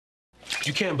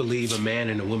You can't believe a man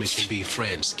and a woman can be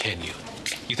friends, can you?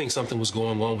 You think something was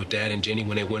going on with Dad and Jenny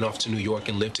when they went off to New York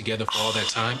and lived together for all that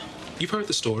time? You've heard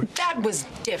the story. That was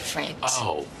different.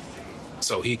 Oh,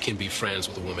 so he can be friends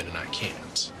with a woman and I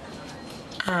can't.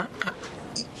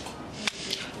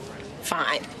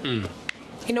 Fine.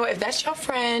 You know, if that's your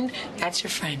friend, that's your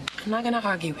friend. I'm not gonna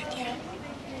argue with you.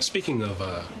 Speaking of,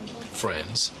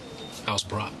 friends, how's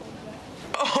Brock?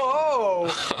 Oh!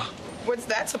 What's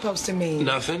that supposed to mean?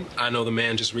 Nothing. I know the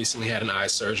man just recently had an eye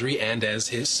surgery, and as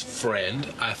his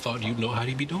friend, I thought you'd know how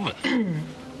he'd be doing.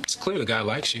 It's clear the guy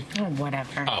likes you. Oh,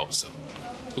 whatever. Oh, so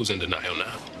who's in denial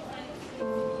now?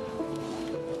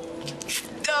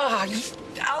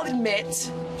 I'll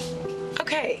admit.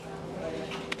 Okay.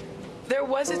 There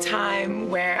was a time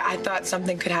where I thought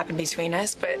something could happen between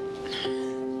us, but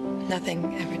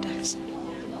nothing ever does.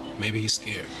 Maybe he's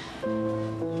scared.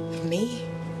 Me?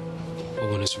 But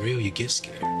when it's real, you get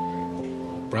scared.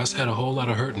 Bryce had a whole lot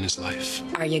of hurt in his life.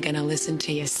 Are you gonna listen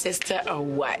to your sister or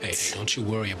what? Hey, don't you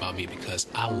worry about me because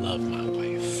I love my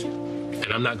wife.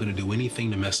 And I'm not gonna do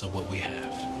anything to mess up what we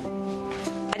have.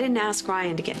 I didn't ask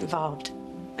Ryan to get involved.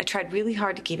 I tried really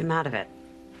hard to keep him out of it.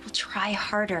 We'll try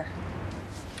harder.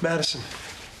 Madison,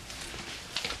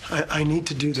 I need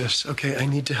to do this, okay? I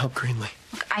need to help Greenlee.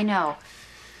 Look, I know.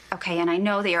 Okay, and I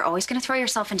know that you're always going to throw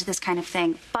yourself into this kind of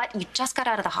thing, but you just got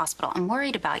out of the hospital. I'm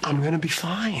worried about you. I'm gonna be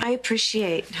fine. I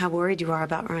appreciate how worried you are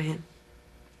about Ryan.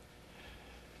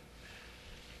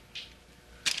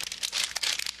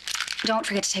 Don't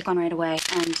forget to take one right away,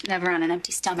 and never on an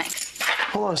empty stomach.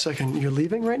 Hold on a second. You're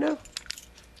leaving right now?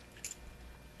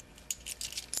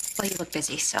 Well, you look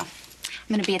busy, so I'm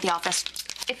going to be at the office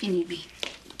if you need me.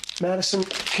 Madison,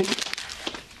 can you...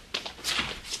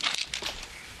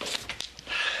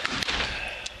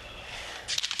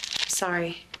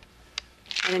 Sorry.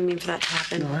 I didn't mean for that to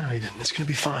happen. No, I know you didn't. It's gonna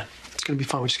be fine. It's gonna be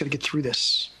fine. We just gotta get through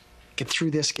this. Get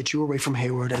through this, get you away from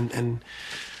Hayward, and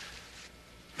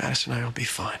Madison and I will be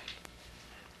fine.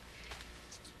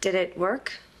 Did it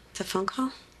work? The phone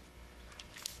call?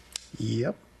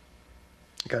 Yep.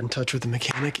 I got in touch with the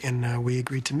mechanic, and we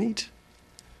agreed to meet.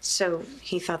 So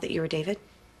he thought that you were David?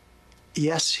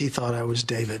 Yes, he thought I was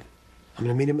David. I'm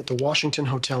gonna meet him at the Washington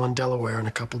Hotel in Delaware in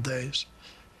a couple days.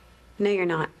 No, you're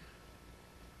not.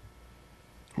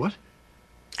 What?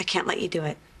 I can't let you do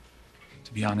it.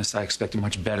 To be honest, I expected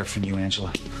much better from you,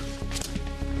 Angela.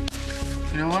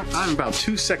 You know what? I'm about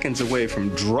 2 seconds away from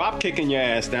drop kicking your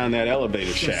ass down that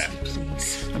elevator shaft.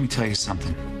 Please. Let me tell you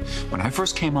something. When I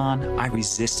first came on, I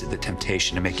resisted the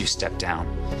temptation to make you step down.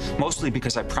 Mostly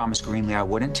because I promised Greenlee I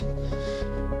wouldn't.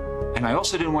 And I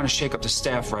also didn't want to shake up the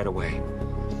staff right away.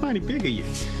 Mighty big of you.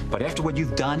 But after what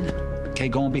you've done, okay,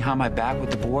 going behind my back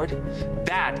with the board,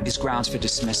 that is grounds for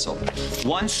dismissal.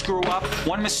 One screw up,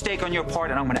 one mistake on your part,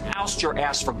 and I'm going to oust your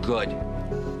ass for good.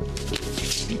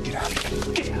 Get out of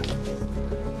here. Get out.